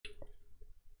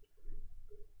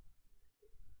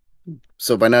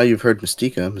So by now you've heard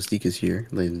Mystica. Mystica's here,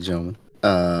 ladies and gentlemen.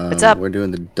 What's up? We're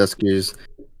doing the Duskers.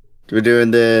 We're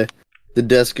doing the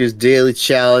Duskers daily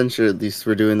challenge, or at least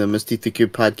we're doing the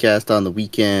MusT3kube podcast on the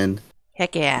weekend.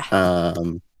 Heck yeah.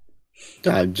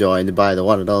 I'm joined by the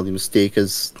one and only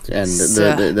Mystica's, and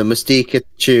So- the Mystica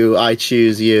I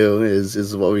choose you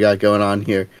is what we got going on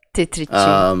here.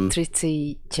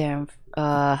 3 jump.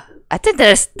 I think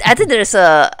there's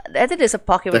a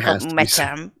Pokemon There has called to be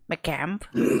Macamp.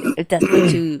 If that's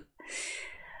what you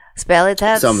spell it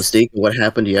as. So Mystica, what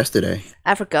happened yesterday?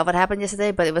 I forgot what happened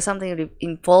yesterday, but it was something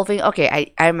involving.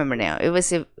 Okay, I remember now. It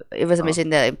was a mission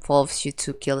that involves you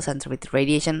to kill the center with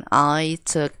radiation. I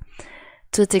took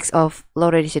 2 ticks of low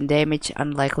radiation damage,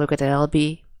 unlike look at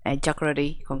LB and Jack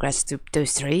Roddy. Congrats to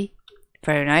those 3.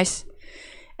 Very nice.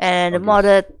 And the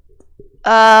modded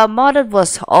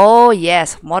was, oh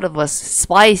yes, modded was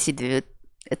spicy, dude.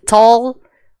 A tall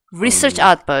research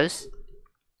outpost.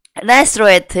 An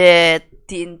asteroid hit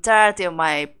the entirety of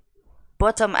my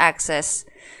bottom axis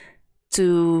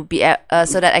to be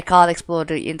so that I can't explore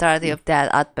the entirety of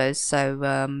that outpost. So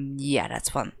yeah, that's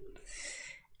fun.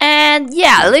 And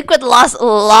yeah, Liquid lost a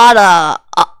lot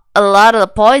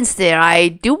of points there. I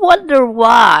do wonder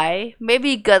why.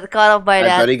 Maybe he got caught up by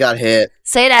that. I bet he got hit.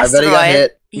 Say that I bet he got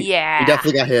hit. Yeah. He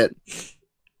definitely got hit.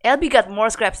 LB got more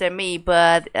scraps than me,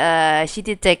 but she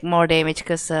did take more damage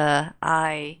because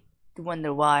I do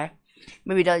wonder why.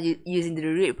 Maybe not using the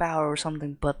root power or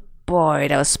something, but boy,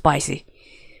 that was spicy.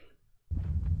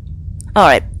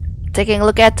 Alright, taking a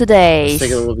look at today's. Let's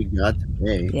take a look what we got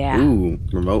today. Yeah. Ooh,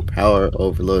 remote power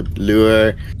overload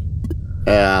lure.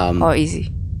 Oh,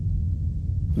 easy.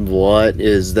 What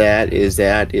is that? Is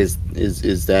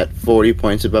that 40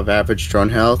 points above average drone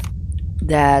health?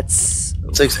 That's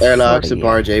 6 airlocks, 40, a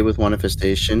barge A with 1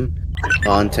 infestation.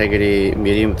 All integrity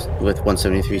medium with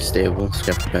 173 stable.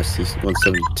 Scrap capacity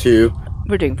 172.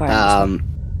 we're doing fine.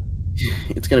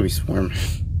 It's gonna be swarm.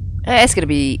 It's gonna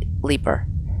be Leaper.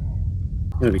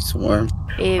 It's gonna be swarm.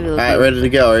 It will Alright, be. ready to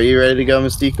go. Are you ready to go,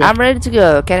 Mystica? I'm ready to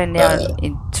go. Cannon down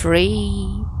in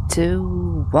 3,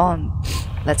 2, 1.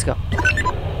 Let's go.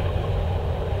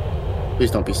 Please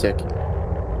don't be sick.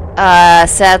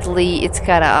 Sadly, it's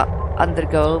kinda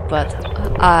undergo, but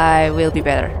I will be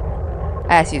better,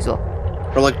 as usual.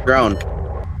 Or like drone.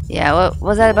 Yeah, what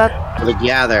was that about? Or like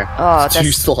gather. Oh, It's 2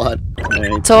 that's slot.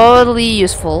 Alright. totally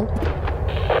useful.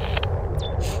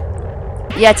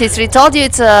 Yeah, T3 told you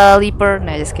it's a leaper.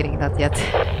 No, just kidding, not yet.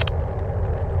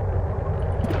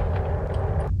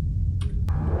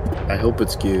 I hope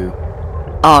it's you.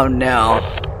 Oh no,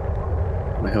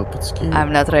 I hope it's you.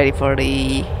 I'm not ready for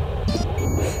the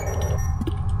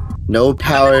No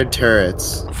powered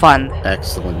turrets. fun.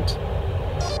 Excellent.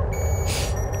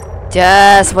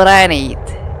 Just what I need.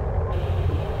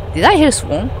 Did I hear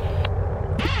swarm?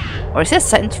 Or is it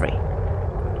sentry?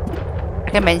 I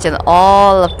can mention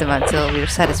all of them until we're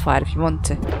satisfied if you want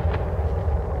to.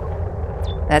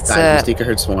 That's Mystica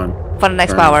heard swarm. for the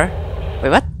next Burn. power. Wait,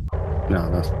 what?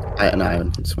 No, I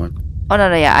haven't heard swarm. Oh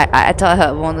no, yeah, I thought I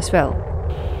heard one as well.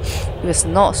 It was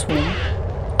not swarm.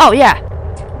 Oh yeah.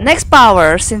 Next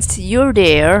power, since you're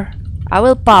there, I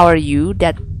will power you.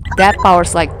 That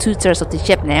powers like 2/3 of the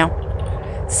ship now.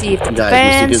 See if the Guys,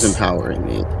 defense. Mystica's empowering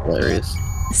me. It's hilarious.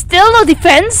 Still no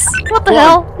defense? What the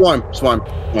hell?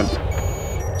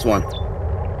 Swarm.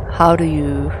 How do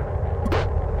you?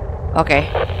 Okay.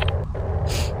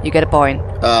 You get a point.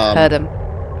 Heard him.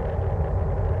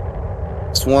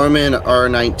 Swarm in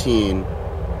R19.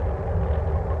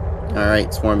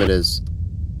 Alright, swarm it is.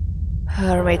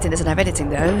 Her rating doesn't have anything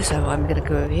though, so I'm gonna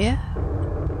go here.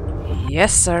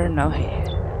 Yes sir, no here.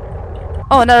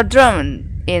 Oh, another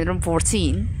drone in room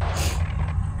 14.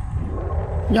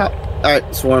 Yeah.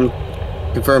 Alright, swarm.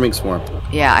 Confirming swarm.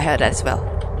 Yeah, I heard that as well.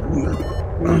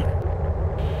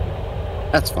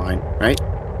 That's fine, right?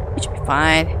 It should be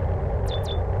fine.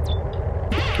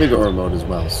 We got remote as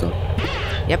well, so.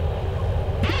 Yep.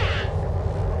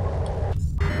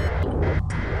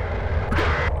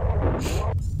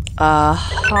 Oh,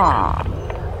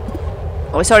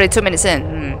 it's already 2 minutes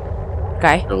in.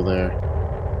 Okay. Go there.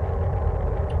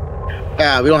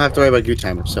 Yeah, we don't have to worry about goo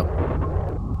timer, so.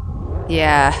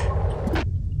 Yeah.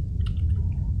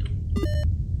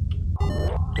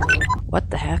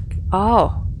 What the heck?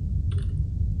 Oh.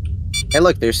 Hey,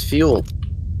 look, there's fuel. Okay,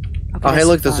 Oh, hey, that's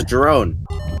look, there's a fine. drone.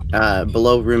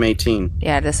 Below room 18.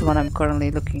 Yeah, that's the one I'm currently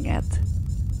looking at.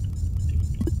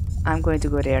 I'm going to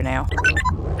go there now.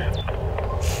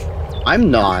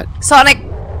 I'm not. Sonic!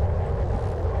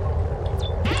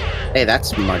 Hey,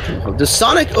 that's marginal. Does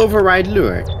Sonic override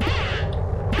lure?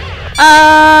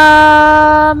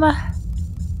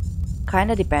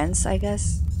 Kinda depends, I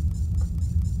guess.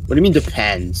 What do you mean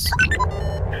depends?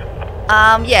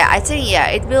 Yeah, I think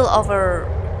it will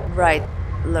override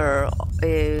lure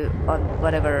on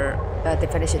whatever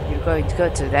definition you're going to go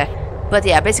to there. But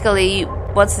yeah, basically,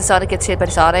 once the Sonic gets hit by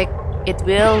the Sonic, it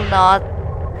will not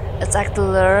attack the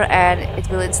lure, and it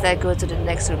will instead go to the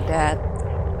next room that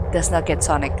does not get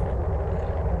Sonic.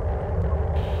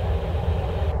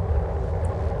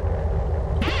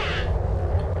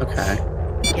 Okay.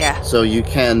 Yeah. So you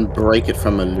can break it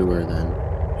from a lure then.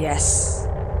 Yes.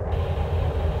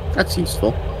 That's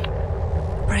useful.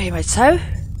 Pretty much so.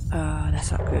 That's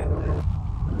not good.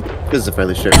 This is a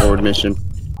fairly straightforward mission.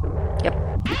 Yep.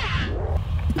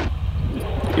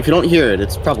 If you don't hear it,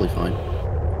 it's probably fine.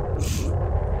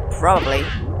 Probably.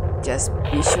 Just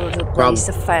be sure to place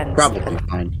the fence. Probably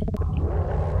fine.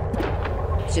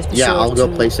 Just be Yeah, sure I'll go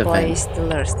to place a place vent. the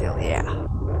lure still, yeah.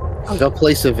 I'll go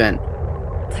place a vent.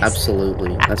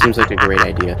 Absolutely. That seems like a great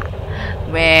idea.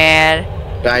 Man.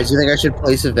 Guys, you think I should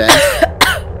place a vent?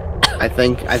 I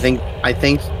think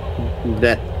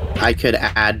that I could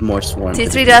add more swarm.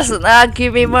 T3 does not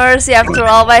give me mercy after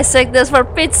all my sickness, for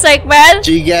Pete's sake, man!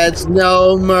 She gets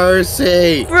no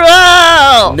mercy!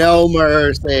 Bro! No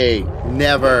mercy!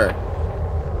 Never!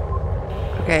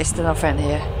 Okay, still no friend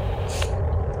here.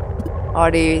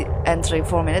 Already entering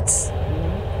 4 minutes.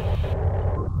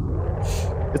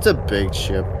 It's a big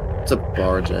ship. It's a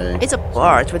barge, eh? It's a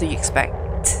barge, what do you expect?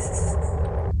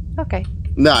 Okay.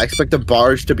 No, I expect the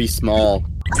barge to be small.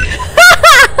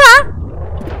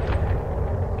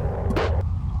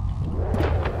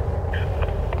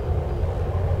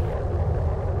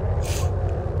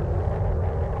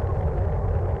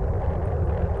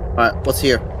 Alright, what's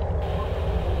here?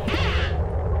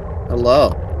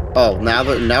 Hello. Oh, now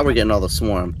we're getting all the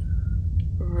swarm.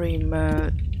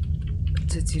 Remote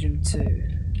to room 2.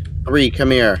 3,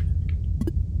 come here.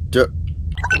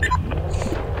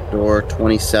 Door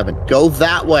 27. Go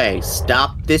that way.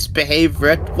 Stop this behavior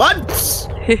at once.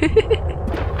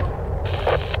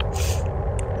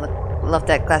 Love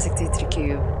that classic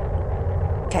T3kube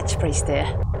catchphrase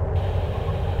there.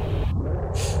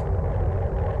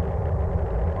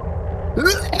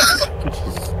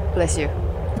 Bless you.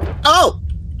 Oh!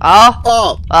 Oh!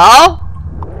 Oh! Oh!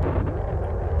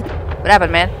 What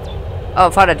happened, man? Oh,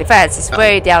 for the defense, it's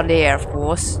way down there, of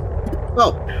course.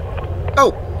 Oh!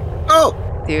 Oh! Oh!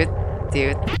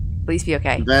 Dude, please be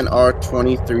okay. Then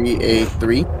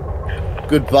R23A3.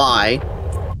 Goodbye.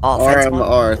 Oh, fence one.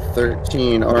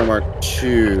 RMR13,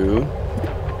 RMR2.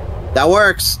 That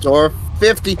works. Door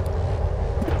 50.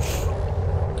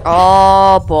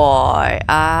 Oh boy,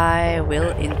 I will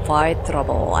invite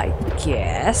trouble, I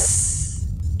guess.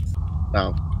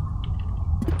 Oh.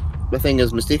 The thing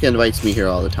is, MusT3kube invites me here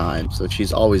all the time, so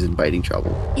she's always inviting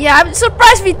trouble. Yeah, I'm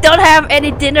surprised we don't have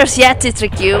any dinners yet,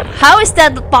 T3kube. How is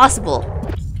that possible?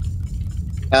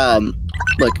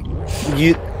 Look,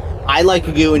 I like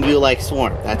you and you like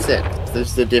Swarm. That's it.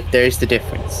 There's the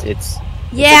difference. It's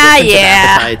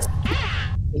yeah.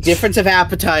 Difference of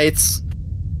appetites.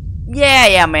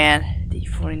 Yeah, man.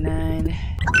 D49.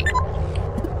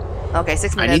 Okay,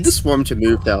 6 minutes. I need the swarm to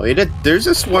move though. There's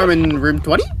a swarm in room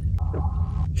 20?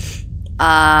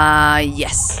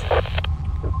 Yes.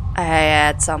 I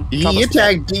had some trouble.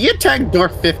 You tagged door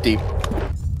 50.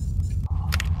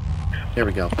 There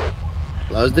we go.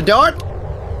 Close the door.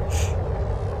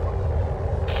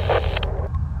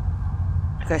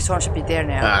 Okay, someone should be there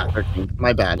now. Ah, 13.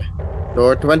 My bad.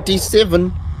 Door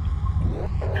 27.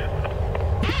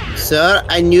 Sir,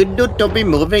 I need you to be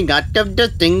moving out of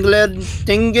the singular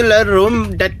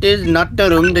room. That is not the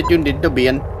room that you need to be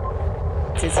in.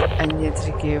 I need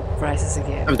to give prices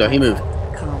again. I'm sorry, he moved.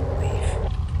 Can't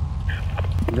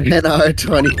believe. Then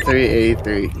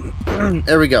R23A3.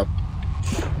 There we go.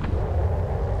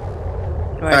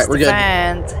 Where's we're the good.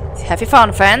 vent? Have you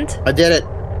found vent? I did it.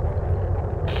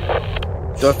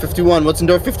 Door 51. What's in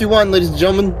door 51, ladies and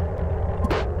gentlemen?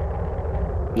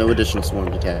 No additional swarm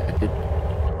detected.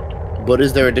 But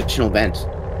is there additional vent?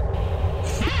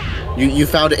 You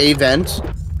found a vent?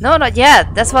 No, not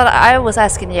yet. That's what I was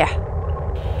asking. Yeah.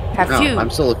 Have No, you I'm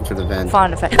still looking for the vent.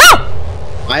 found a vent? Oh!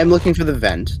 I am looking for the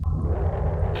vent.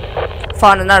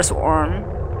 Found another swarm.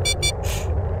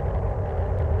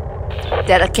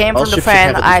 That came All from the ships should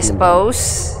vent, have I additional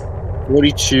suppose.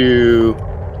 42,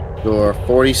 door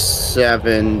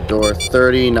 47, door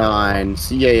 39,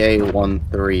 CAA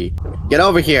 13. Get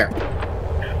over here.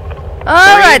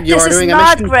 Alright, you this are is doing a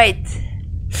not mission? great.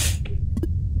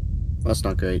 That's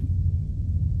not great.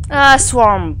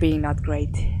 Swarm being not great.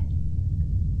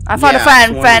 I found Yeah, a fan,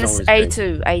 swarm fence is always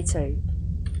A2.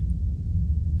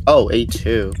 Oh,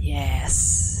 A2.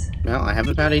 Yes. Well, I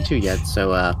haven't found A2 yet,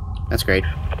 so, that's great.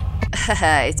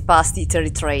 It's past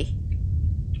T33.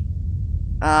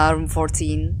 Room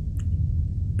 14.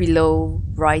 Below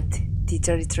right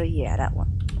T33. Yeah, that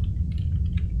one.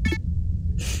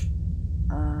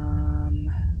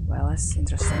 Well, that's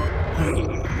interesting.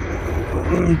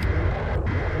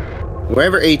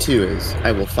 Wherever A2 is,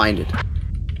 I will find it.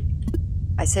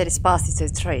 I said it's past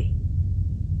T33.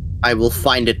 I will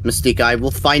find it, Mystique. I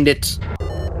will find it.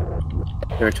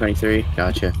 There are 23.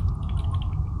 Gotcha.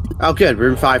 Oh, good.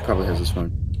 Room 5 probably has this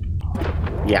one.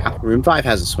 Yeah, room 5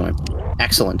 has this one.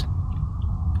 Excellent.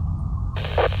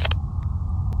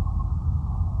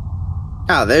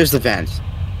 Oh, there's the vent.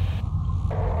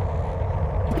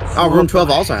 Oh, room 12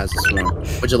 also has this one.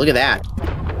 Would you look at that?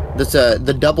 That's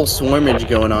the double swarmage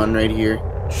going on right here.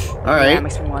 Alright. Yeah, it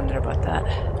makes me wonder about that.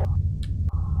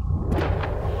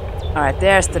 Alright,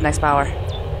 there's the next power.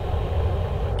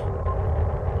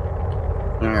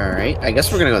 Alright, I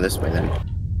guess we're gonna go this way then.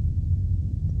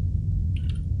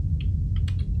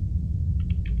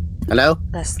 Hello?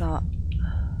 That's not...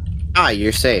 Ah,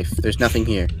 you're safe. There's nothing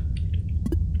here.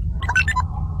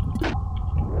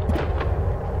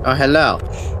 Oh, hello.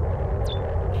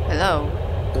 Hello?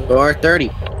 Door 30.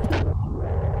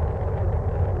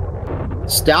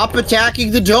 Stop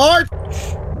attacking the door!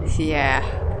 Yeah.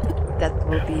 That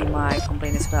will be my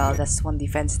complaint as well. That's one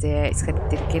defense there. It's gonna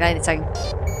take a second.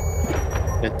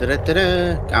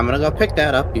 I'm gonna go pick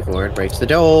that up before it breaks the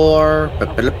door.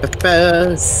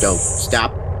 Don't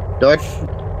stop. Door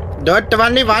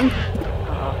 21.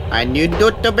 I need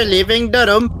you to be leaving the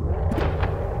room.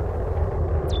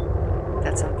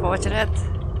 That's unfortunate.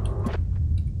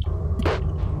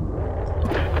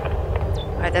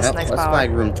 Alright, that's the next Let's power.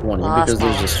 flag room 20 Last because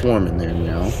there's power. a swarm in there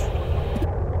now.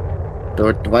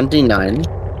 Door 29.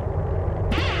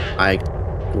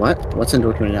 What? What's in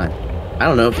door 29? I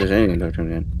don't know if there's anything in door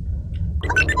 29.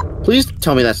 Please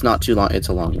tell me that's not too long. It's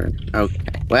a long room. Okay.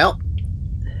 Well,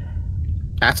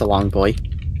 that's a long boy.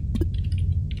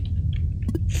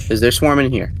 Is there swarm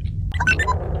in here?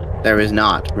 There is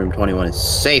not. Room 21 is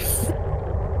safe.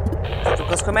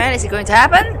 Focus command, is it going to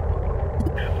happen?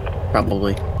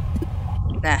 Probably.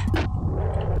 Nah.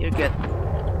 You're good.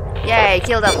 Yay,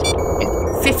 killed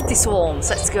them. 50 swarms,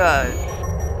 let's go.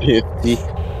 50.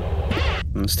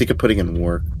 Stick of putting in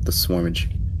work. The swarmage.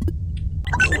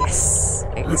 Yes.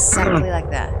 Exactly like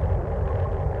that.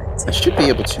 I should be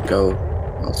able to go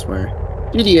elsewhere.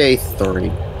 GDA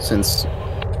 30, since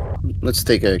let's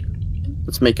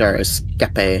make our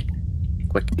escape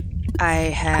quick. I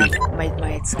have made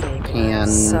my escape, And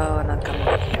so I'm not coming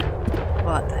back here.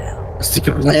 What the hell? Stick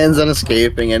plans on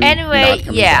escaping and Anyway, not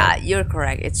coming yeah, back. you're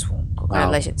correct. It's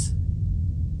congratulations.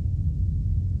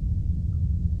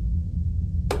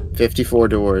 54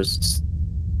 doors.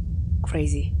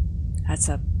 Crazy. That's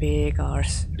a big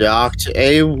arse. Dock to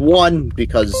A1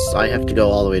 because I have to go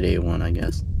all the way to A1, I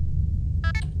guess.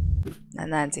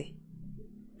 And Nancy.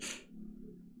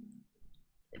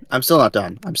 I'm still not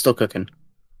done. I'm still cooking.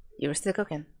 You're still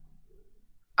cooking.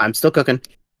 I'm still cooking.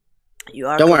 You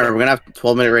are. Don't cooking. worry, we're gonna have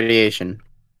 12-minute radiation.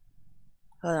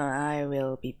 Hold on, I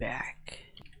will be back.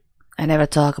 I never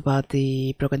talk about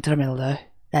the broken terminal though.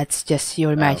 That's just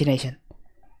your imagination.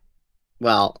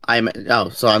 Well,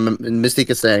 so I'm Mystique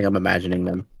is saying I'm imagining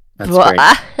them. That's What?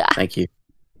 great. Thank you.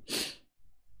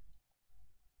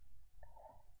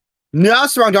 No,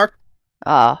 it's the wrong door.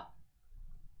 Oh.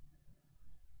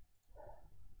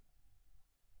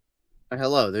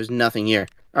 Hello, there's nothing here.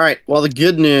 Alright, well the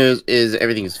good news is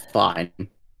everything is fine.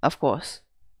 Of course.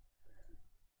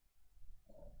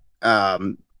 I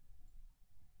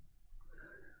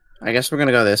guess we're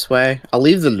gonna go this way. I'll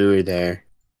leave the lure there.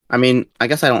 I mean, I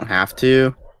guess I don't have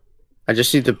to. I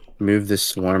just need to move this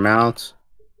swarm out.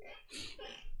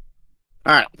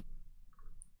 Alright.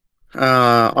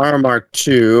 RMR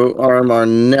 2, RMR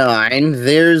 9.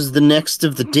 There's the next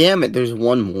of the damage. There's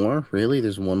one more? Really?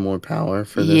 There's one more power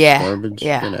for this garbage?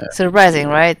 Yeah. Surprising,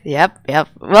 right? Yep.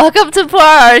 Welcome to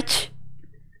Porch!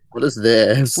 What is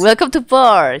this? Welcome to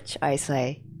Porch, I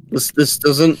say. This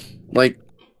doesn't like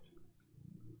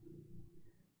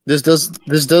this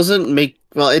doesn't make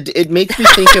it makes me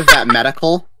think of that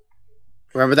medical.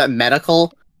 Remember that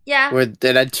medical? Yeah. Where it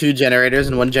had 2 generators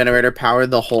and one generator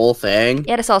powered the whole thing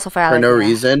Yeah, that's also valid. for no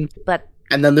reason. But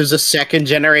And then there's a second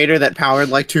generator that powered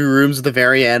like 2 rooms at the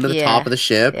very end of the top of the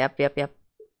ship. Yep.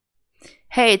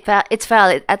 Hey, it's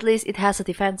valid. At least it has a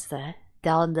defense there.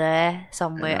 Down there,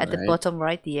 somewhere at the bottom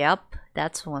right. Yep,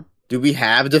 that's one. Do we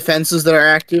have defenses that are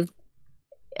active?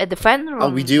 A defense room. Oh,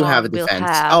 we do have a will defense.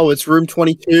 have- Oh, it's room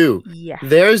 22. Yeah.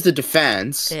 There's the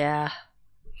defense. Yeah.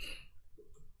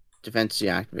 Defense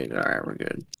deactivated. Alright, we're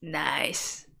good.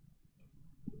 Nice.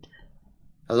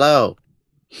 Hello.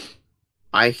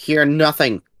 I hear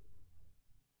nothing.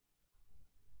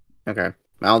 Okay.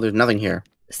 Well, there's nothing here.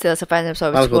 Still a random,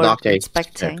 so Might it's as well worth knock days.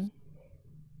 inspecting.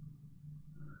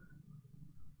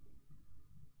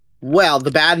 Well,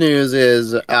 the bad news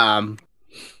is,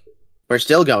 we're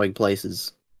still going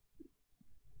places.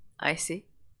 I see.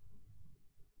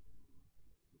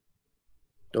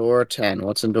 Door 10.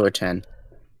 What's in door 10?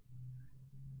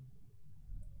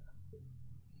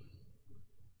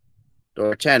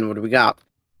 Door 10, what do we got?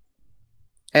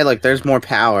 Hey, look, there's more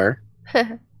power.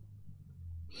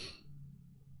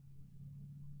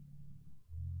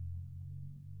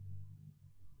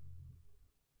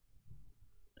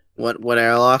 What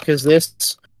airlock is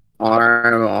this?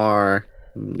 RMR9,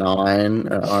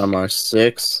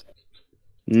 RMR6.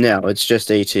 No, it's just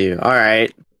A2.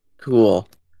 Alright. Cool.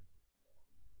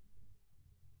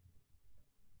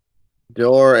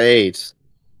 Door 8.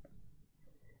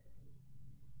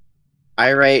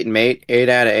 Irate, mate. 8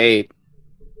 out of 8.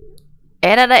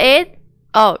 8 out of 8?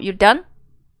 Oh, you're done?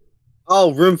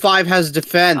 Oh, room 5 has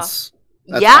defense.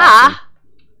 That's yeah. awesome.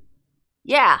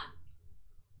 Yeah.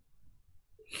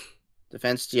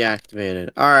 Defense deactivated.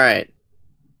 Alright.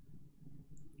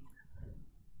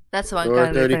 That's one Door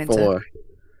kind of referring to. 34.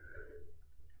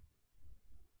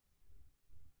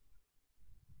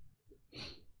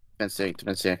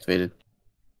 Defense deactivated.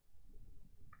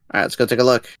 Alright, let's go take a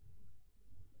look.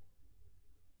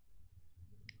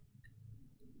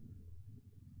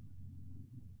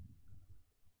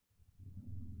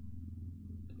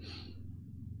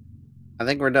 I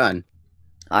think we're done.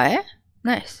 Oh yeah?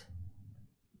 Nice.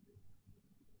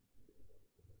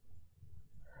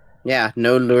 Yeah,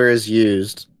 no lure is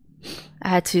used. I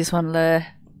had to use one lure.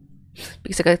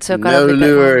 Because I got so caught No up with that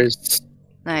one. lures.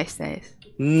 Nice, nice.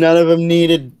 None of them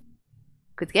needed.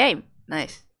 Good game.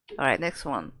 Nice. Alright, next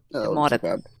one. The Oh, modded. too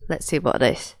bad. Let's see what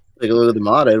it is. Take a look at the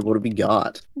modded. What do we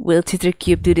got? Will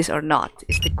MusT3kube do this or not?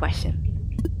 Is the question.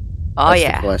 Oh That's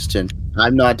yeah. the question.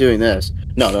 I'm not doing this.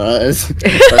 No. Let's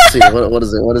see. What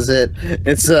is it? What is it?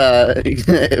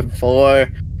 It's 4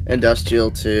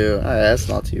 industrial 2. That's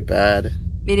not too bad.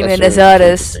 Medium and Industrial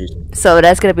Azaris. So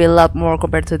that's gonna be a lot more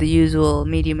compared to the usual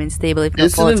medium and stable if not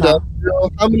It's an volatile.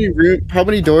 industrial. How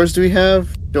many doors do we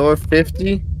have? Door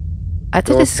 50? I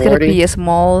thought Door this is gonna 40? be a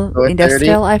small Door 30?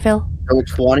 industrial, I feel. Door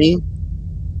 20?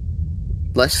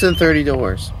 Less than 30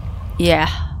 doors. Yeah.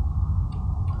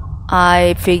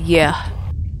 I figure.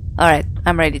 Alright,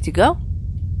 I'm ready to go.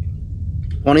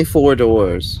 24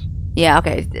 doors. Yeah,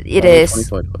 okay. It Only is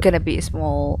 24 doors. gonna be a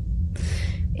small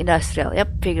industrial.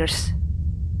 Yep, figures.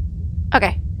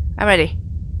 Okay, I'm ready.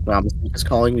 Wow, it's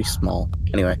calling me small.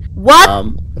 Anyway. What?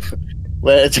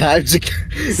 Well, time to...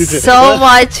 So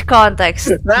much context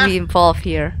being involved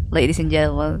here, ladies and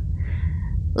gentlemen.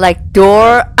 Like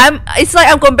door, it's like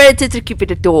I'm comparing MusT3kube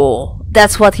with a door.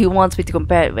 That's what he wants me to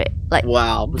compare it with. Like,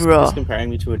 Wow, bro. he's comparing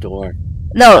me to a door.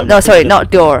 no, sorry, not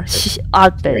door. Great,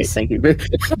 Outburst. thank you.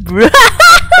 Bro.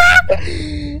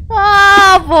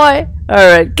 Oh boy.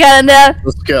 Alright, Canada.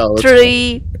 Let's go.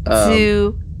 3,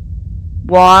 2,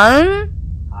 1.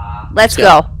 Let's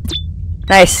go. go.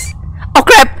 Nice. Oh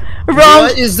crap! Wrong.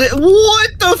 What is it?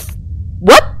 What the f-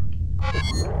 What?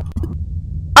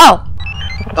 Oh.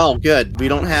 Oh, good. We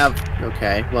don't have...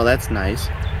 Okay, well, that's nice.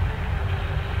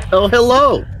 Oh,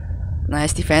 hello!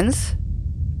 Nice defense.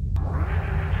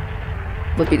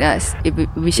 Would be nice if we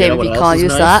You shame know if we what can't else is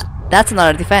use nice? that. That's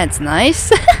another defense. Nice.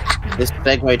 This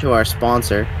segue to our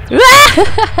sponsor.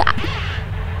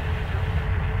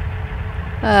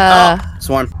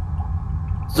 Swarm.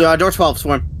 So, door 12,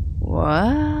 Swarm.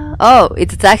 What? Oh,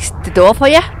 it attacks the door for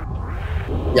you?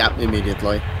 Yeah,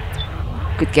 immediately.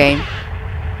 Good game.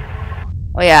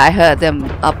 Oh yeah, I heard them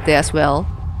up there as well.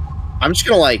 I'm just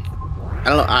gonna, like... I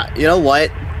don't know, you know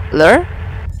what? Lure?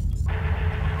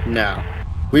 No.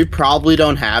 We probably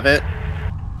don't have it.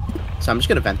 So I'm just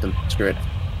gonna vent them. Screw it.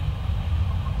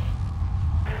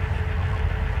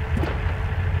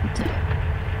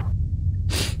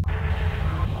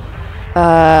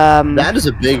 That is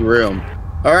a big room.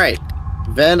 Alright.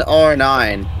 Ven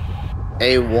R9.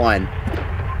 A1.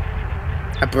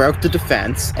 I broke the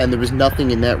defense, and there was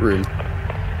nothing in that room.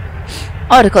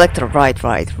 Oh, the collector. Right.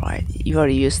 You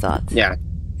already used that. Yeah.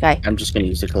 Okay. I'm just gonna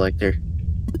use the collector.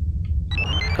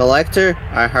 Collector?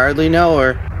 I hardly know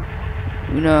her.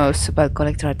 Who knows about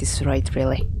collector at this rate,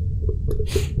 really?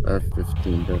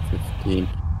 15.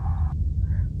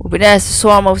 Would be nice to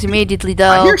swarm us immediately, though.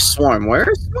 I hear Swarm. Where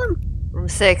is Swarm? Room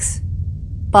 6.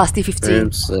 Past D15.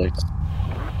 Room 6.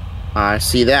 I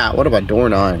see that. What about door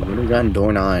 9? What do we got in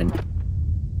door 9?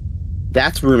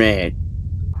 That's room 8.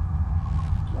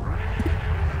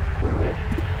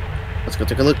 Let's go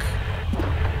take a look.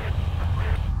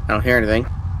 don't hear anything.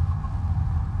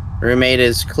 Roommate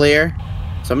is clear.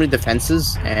 So many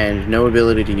defenses and no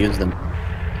ability to use them.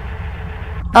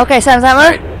 Okay, Sam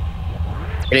Sammer. Right.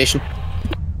 Radiation.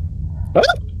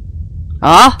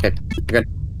 Oh? Okay, good.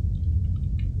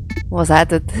 What was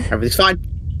that? Everything's fine.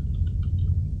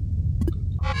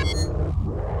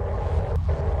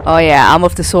 Oh yeah, I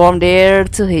moved the swarm there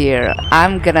to here.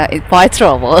 I'm gonna invite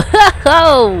trouble.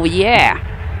 Oh yeah.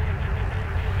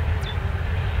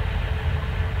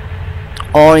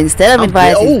 Or instead of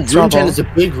inviting room 10 trouble. is a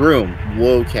big room.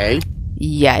 Whoa, okay.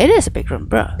 Yeah, it is a big room,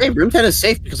 bro. Hey, room 10 is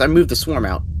safe because I moved the swarm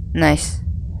out. Nice.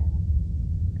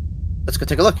 Let's go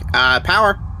take a look.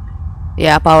 Power.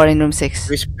 Yeah, power in room 6.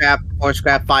 3 scrap, 4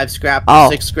 scrap, 5 scrap, Oh.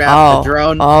 6 scrap, Oh. a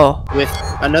drone with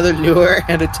another lure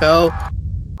and a tow.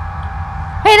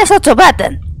 Hey, that's not so bad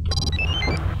then.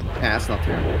 Yeah, that's not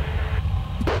terrible.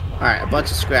 Alright, a bunch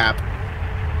of scrap.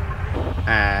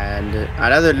 And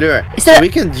another lure. Is there- So we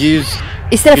can use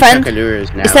Is there a good chunk vent? of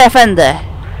lures now. Is there a vent there?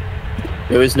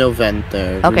 There is no vent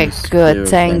there. Okay, Room's good. no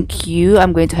Thank vent. you.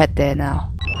 I'm going to head there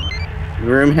now. The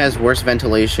room has worse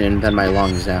ventilation than my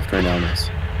lungs after an illness.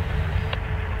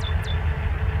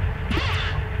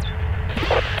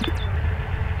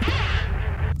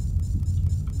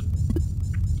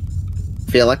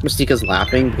 I feel like MusT3kube's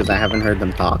laughing because I haven't heard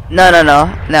them talk. No.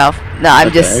 I'm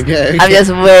Okay, just, okay. I'm just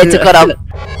way too caught up.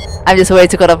 I'm just way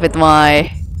too caught up with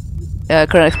my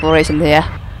current exploration here.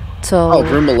 So. Oh,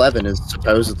 room 11 is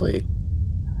supposedly.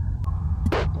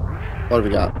 What do we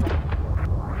got?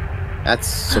 That's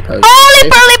supposed. Oh,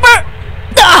 leaper!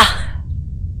 Ah!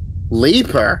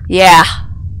 Leaper. Yeah.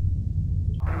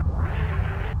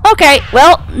 Okay.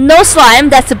 Well, no slime.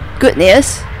 That's the good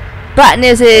news. Bad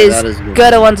news is, that is good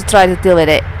gonna news. want to try to deal with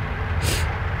it.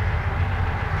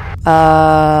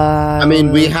 I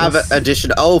mean, we have just-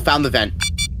 addition. Oh, found the vent.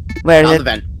 Where is Found it? the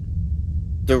vent.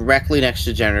 Directly next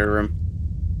to generator room.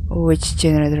 Which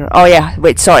generator? Oh yeah.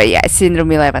 Wait. Sorry. Yeah, it's in room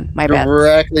 11. My bad.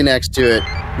 Directly next to it.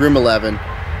 Room 11.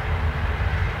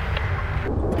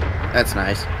 That's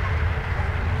nice.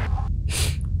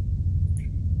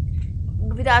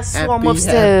 With that swarm Happy, of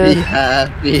stuff.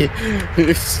 happy.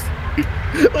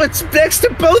 What's next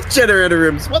to both generator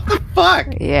rooms? What the fuck?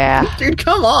 Yeah. Dude,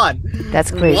 come on.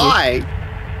 That's crazy. Why?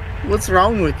 What's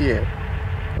wrong with you?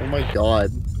 Oh my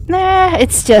god. Nah,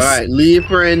 it's just Alright,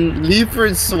 Leaper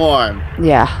and Swarm.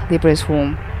 yeah, Libra is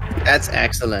home. That's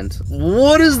excellent.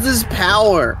 What is this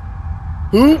power?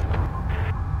 Who?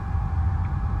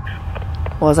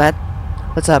 What was that?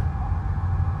 What's up?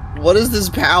 What is this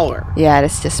power? Yeah,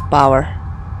 that's just power.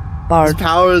 This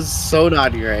power is so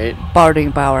not great.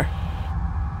 Doing power.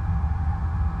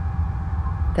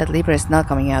 That Libra is not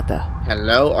coming out though.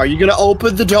 Hello? Are you gonna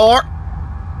open the door?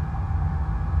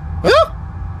 Huh?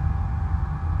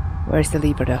 Where's the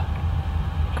Libra though?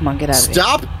 Come on, get out of here.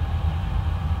 Stop!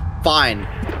 Fine.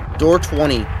 Door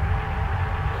 20.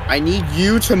 I need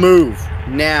you to move.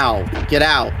 Now. Get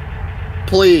out.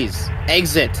 Please.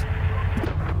 Exit.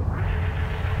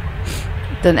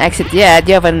 Don't exit yet.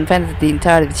 You haven't invented the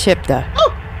entire ship though.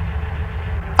 Oh!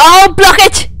 Oh,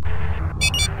 blockage!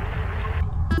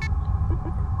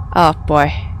 Oh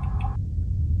boy.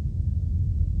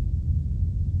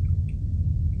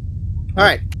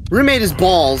 Alright. Roommate is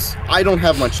balls. I don't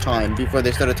have much time before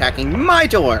they start attacking my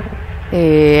door.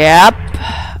 Yep.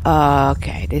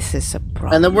 Okay, this is a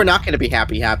problem. And then we're not gonna be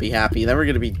happy. Then we're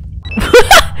gonna be...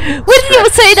 When did you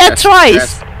say that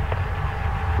twice?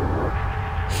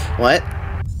 What?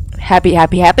 Happy.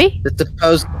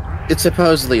 It's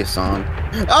supposedly a song.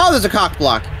 Oh, there's a cock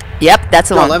block. Yep, that's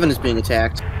the Door one. 11 is being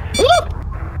attacked.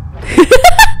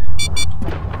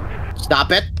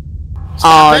 Stop it. Oh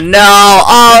Stop it. no!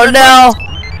 Oh no!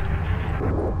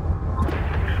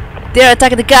 They're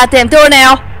attacking the goddamn door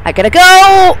now! I gotta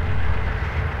go!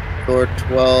 Door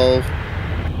 12.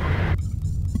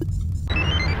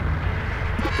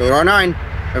 Door 9.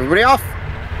 Everybody off.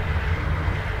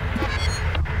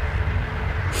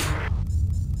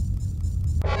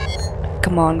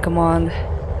 Come on.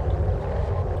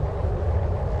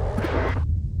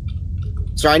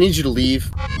 So I need you to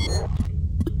leave.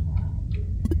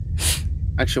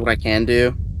 Actually, what I can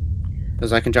do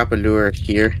is I can drop a lure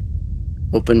here.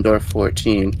 Open door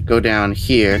 14. Go down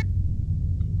here.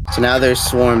 So now there's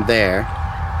swarm there.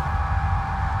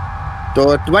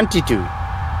 Door 22.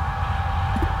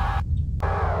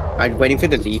 I'm waiting for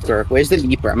the leaper. Where's the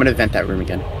leaper? I'm gonna vent that room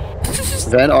again.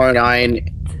 Vent R9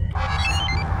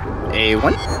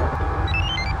 A1.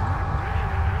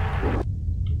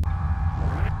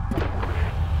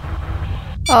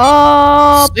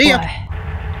 Oh See ya. boy.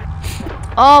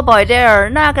 Oh boy, they're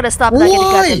not gonna stop attacking the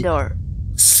Why? goddamn door.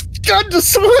 God, the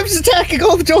swarm's attacking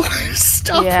all the doors.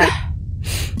 Stop Yeah.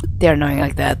 They're annoying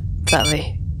like that,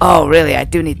 sadly. Oh, really? I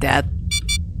do need that.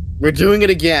 We're doing it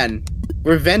again.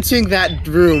 We're venting that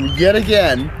room yet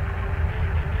again.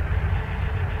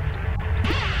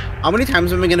 How many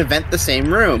times am I gonna vent the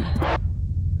same room?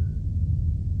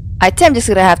 I think I'm just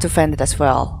gonna have to vent it as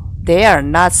well. They are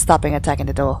not stopping attacking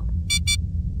the door.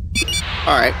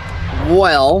 Alright.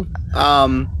 Well,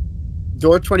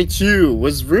 door 22.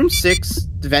 Was room 6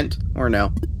 vent or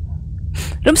no?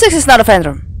 Room 6 is not a vent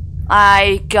room.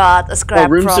 I got a scrap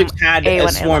room from 6 had a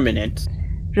A1 swarm in it.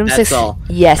 Room That's 6, all.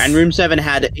 yes. And room 7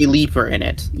 had a leaper in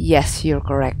it. Yes, you're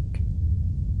correct.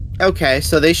 Okay,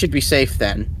 so they should be safe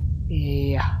then.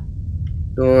 Yeah.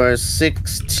 Door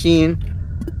 16.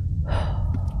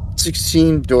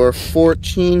 16, door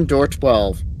 14, door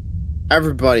 12.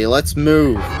 Everybody, let's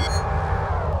move.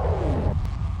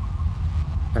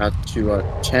 Out to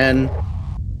 10.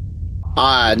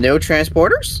 No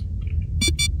transporters?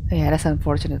 Yeah, that's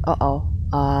unfortunate. Oh,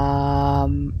 Out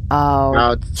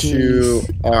to jeez.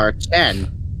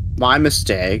 R10. My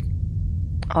mistake.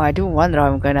 Oh, I do wonder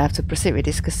how I'm gonna have to proceed with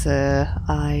this, because,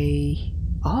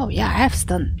 Oh, yeah, I have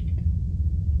stun.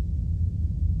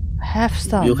 I have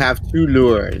stun. You have 2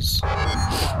 lures.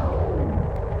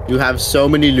 You have so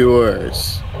many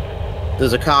lures.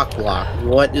 There's a cock block.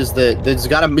 What is the... he's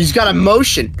got a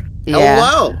motion. Yeah.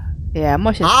 Hello. Yeah,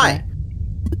 motion. Hi.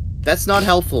 That's not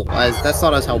helpful. That's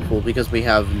not as helpful because we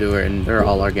have lure and they're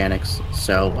all organics.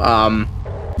 So,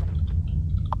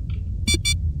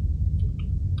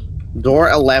 door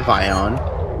 11.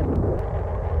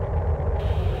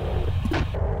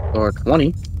 Door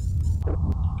 20.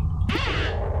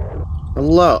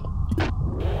 Hello.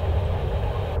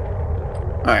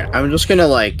 Alright, I'm just gonna,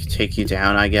 like, take you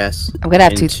down, I guess. I'm gonna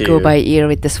have to go by ear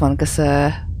with this one, because,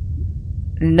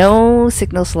 no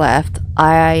signals left.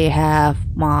 I have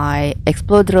my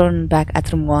explode drone back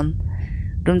at room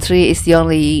 1. Room 3 is the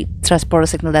only transporter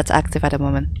signal that's active at the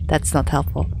moment. That's not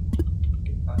helpful.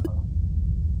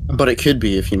 But it could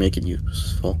be if you make it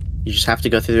useful. You just have to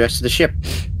go through the rest of the ship.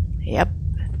 Yep.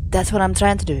 That's what I'm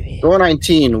trying to do here. Door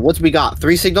 19, what we got?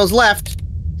 3 signals left.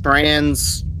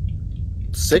 Trans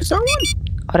 6 or 1?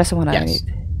 Oh, that's the one I Yes.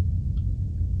 need.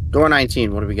 Door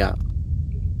 19, what do we got?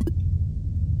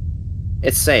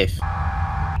 It's safe.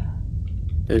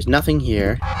 There's nothing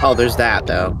here. Oh, there's that,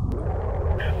 though.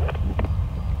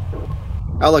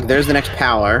 Oh, look, there's the next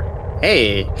power.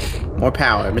 Hey, more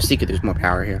power. MusT3kube, there's more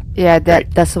power here. Yeah, Right.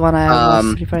 that's the one I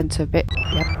was referring to a bit.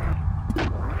 Yep.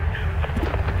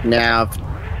 Now...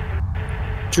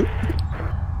 Shoot.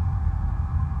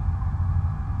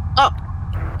 Oh!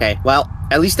 Okay, well,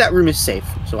 at least that room is safe,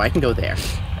 so I can go there.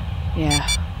 Yeah.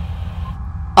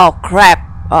 Oh, crap.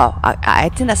 Oh, I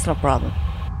think that's no problem.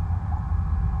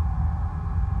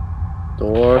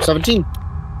 Door 17.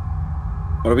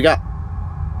 What do we got?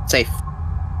 Safe.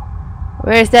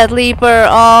 Where's that leaper?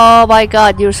 Oh my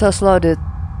god, you're so slow, dude.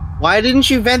 Why didn't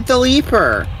you vent the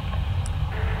leaper?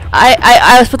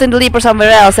 I was putting the leaper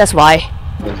somewhere else, that's why.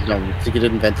 No, MusT3kube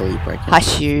didn't vent the leaper. I can't.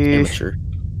 Hush you. Amateur.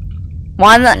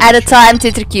 One at a time,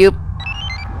 MusT3kube.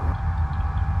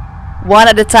 One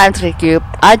at a time, MusT3kube.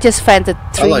 I just vented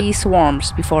 3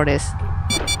 swarms before this.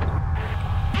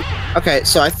 Okay,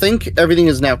 so I think everything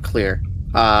is now clear.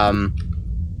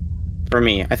 For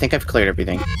me, I think I've cleared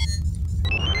everything.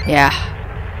 Yeah.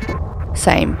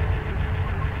 Same.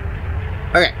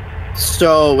 Okay,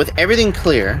 so with everything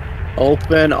clear,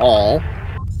 open all.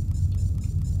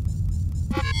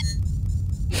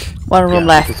 One room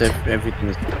left. Because everything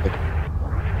is clear.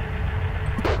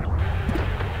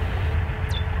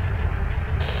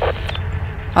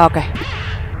 Okay.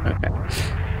 Okay.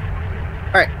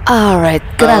 Alright. Alright,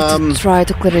 gonna have to try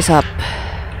to clear this up.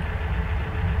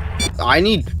 I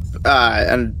need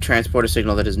a transporter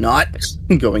signal that is not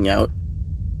going out.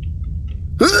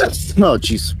 Oh,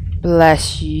 jeez.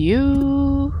 Bless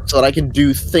you. So that I can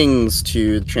do things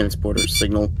to the transporter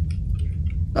signal.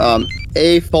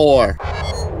 A4.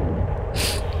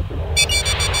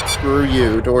 Screw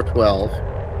you, door 12.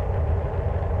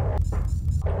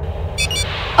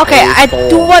 Okay, I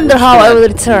do wonder how I will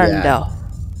return, Yeah. though.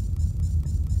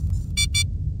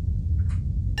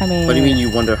 I mean... What do you mean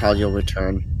you wonder how you'll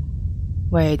return?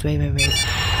 Wait.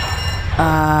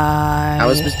 I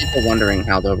was just wondering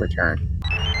how they'll return.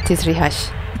 T3 hush.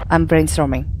 I'm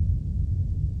brainstorming.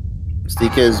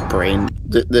 MusT3kube's brain...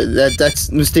 that's...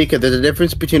 MusT3kube, there's a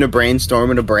difference between a brainstorm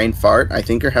and a brain fart. I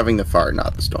think you're having the fart,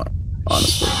 not the storm.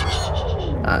 Honestly.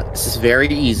 This is very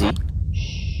easy.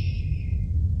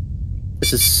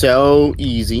 This is so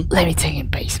easy. Let me take it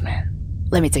base, man.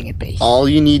 Let me take it base. All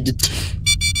you need to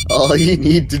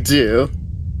do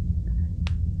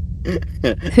I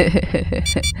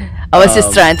was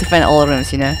just trying to find all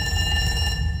rooms, you know.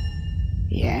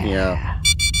 Yeah. Yeah.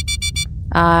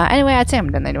 Anyway, I think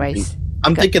I'm done. Anyways.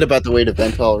 I'm thinking about the way to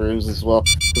vent all rooms as well,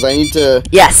 because I need to.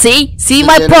 Yeah. See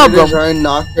my problem.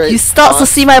 You start to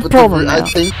see my problem now. I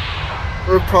think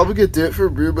we're probably gonna do it for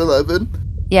room 11.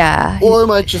 Yeah. Or I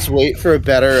might just wait for a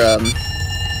better.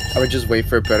 I would just wait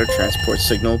for a better transport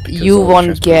signal because you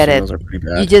won't get it.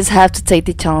 You You just have to take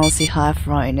the channels you have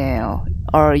right now,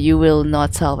 or you will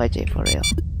not salvage it for real.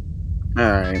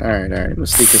 Alright.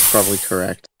 MusT3kube is probably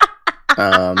correct.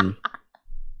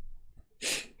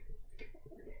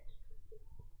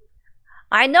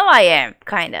 I know I am,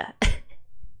 kinda.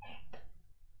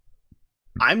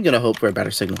 I'm gonna hope for a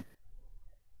better signal.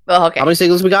 Well, okay. How many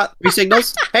signals we got? 3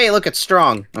 signals? Hey, look, it's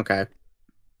strong. Okay.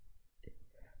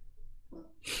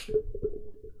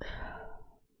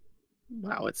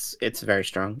 Wow, it's very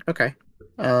strong. Okay.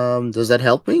 Does that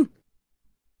help me?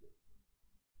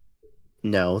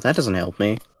 No, that doesn't help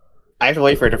me. I have to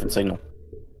wait for a different signal.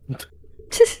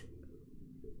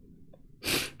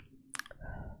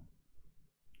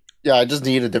 Yeah, I just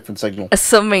need a different signal.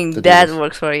 Assuming that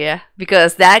works for you,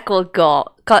 because that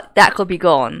could be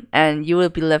gone, and you will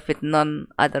be left with none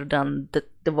other than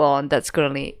the one that's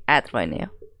currently at right now,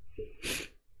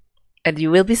 and you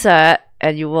will be sad,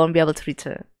 and you won't be able to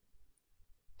return.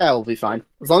 That will be fine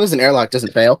as long as an airlock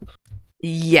doesn't fail.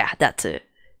 Yeah, that's it.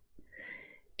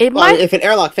 If an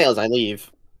airlock fails, I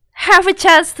leave. Have a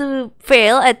chance to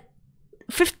fail at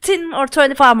 15 or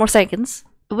 25 more seconds.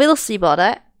 We'll see about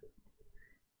that.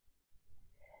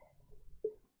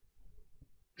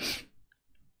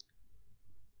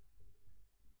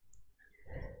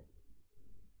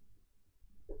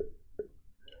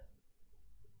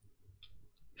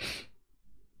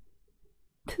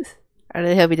 I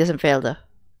really hope he doesn't fail though.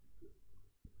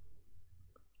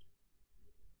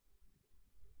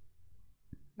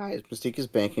 Guys, MusT3kube is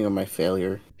banking on my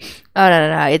failure. Oh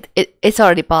no. It's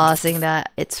already passing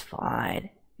that. It's fine.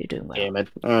 You're doing well. Damn it.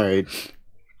 Alright.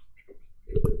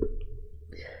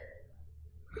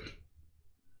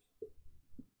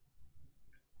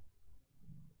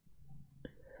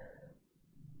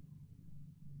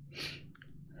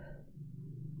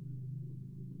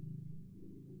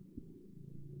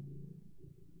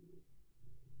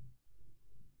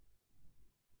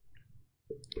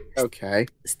 Okay.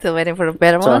 Still waiting for a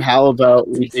better one? So how about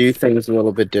we do things a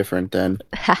little bit different then?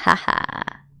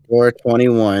 For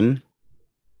 21.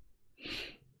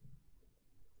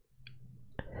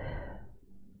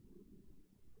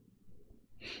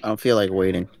 I don't feel like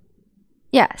waiting.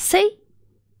 Yeah, see?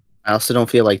 I also don't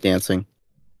feel like dancing.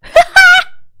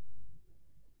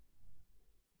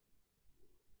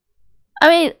 I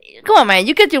mean, come on, man.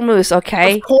 You get your moves,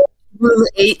 okay? Of course, room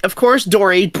 8. Of course,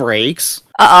 door 8 breaks.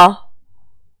 Uh-oh.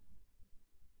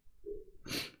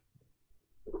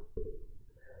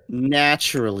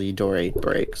 Naturally, door 8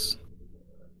 breaks.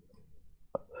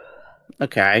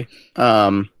 Okay.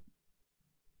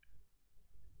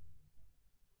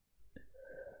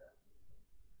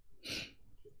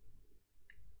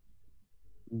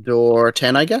 Door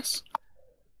 10, I guess.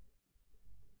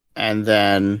 And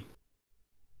then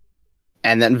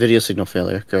video signal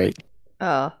failure. Great.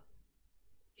 Oh.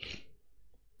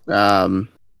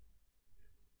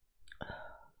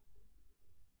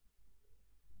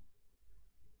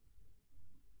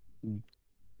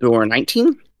 Door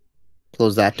 19.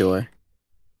 Close that door.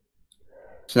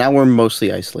 So now we're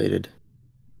mostly isolated.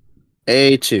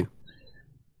 A2.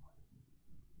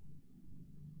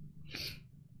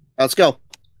 Let's go.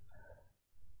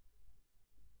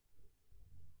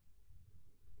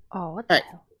 Oh, what the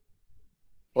hell?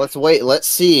 Let's wait. Let's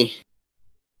see.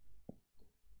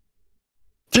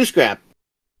 2 scrap.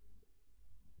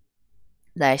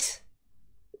 Nice.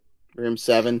 Room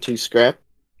 7, 2 scrap.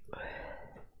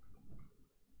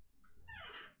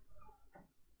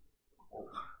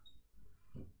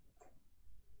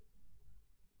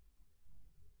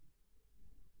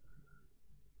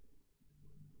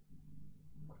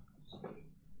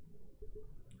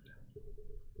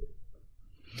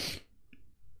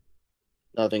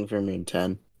 Nothing for room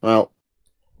 10. Well.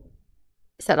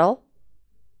 Is that all?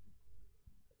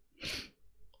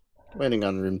 Waiting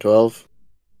on room 12.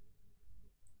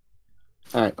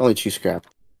 Alright, only 2 scrap.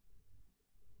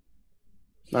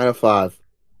 905.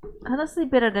 Honestly,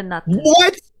 better than nothing.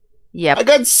 What? Yep. I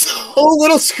got so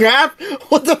little scrap?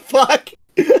 What the fuck?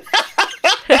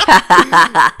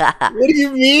 What do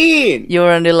you mean?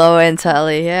 You're on the low end,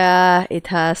 Tally. Yeah, it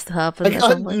has to happen. I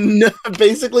got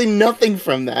basically nothing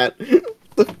from that.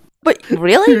 But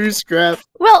really? 2 scrap.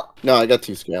 Well, no, I got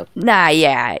 2 scrap. Nah,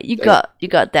 yeah, you got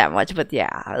that much, but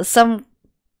yeah, some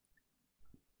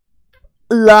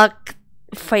luck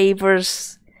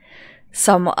favors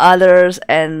some others,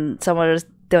 and some others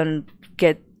don't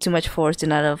get too much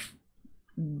fortune out of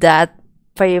that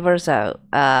favor. So,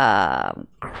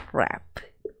 crap.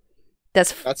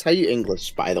 That's how you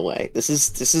English, by the way. This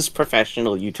is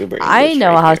professional YouTuber English. I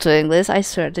know right how here. to English. I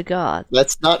swear to God.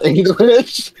 That's not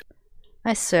English.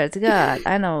 I swear to God.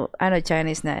 I know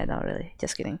Chinese now. Not really.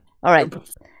 Just kidding. All right.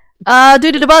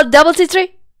 Do the double T3.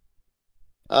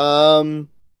 I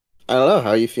don't know. How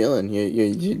are you feeling?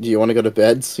 Do you want to go to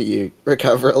bed so you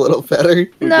recover a little better?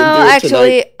 We No, can do it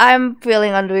actually, tonight. I'm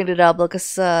feeling on doing the double because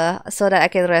so that I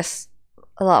can rest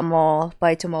a lot more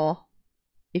by tomorrow.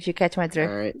 If you catch my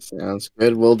drift. All right, sounds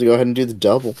good. We'll go ahead and do the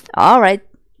double. All right.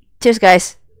 Cheers,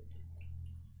 guys.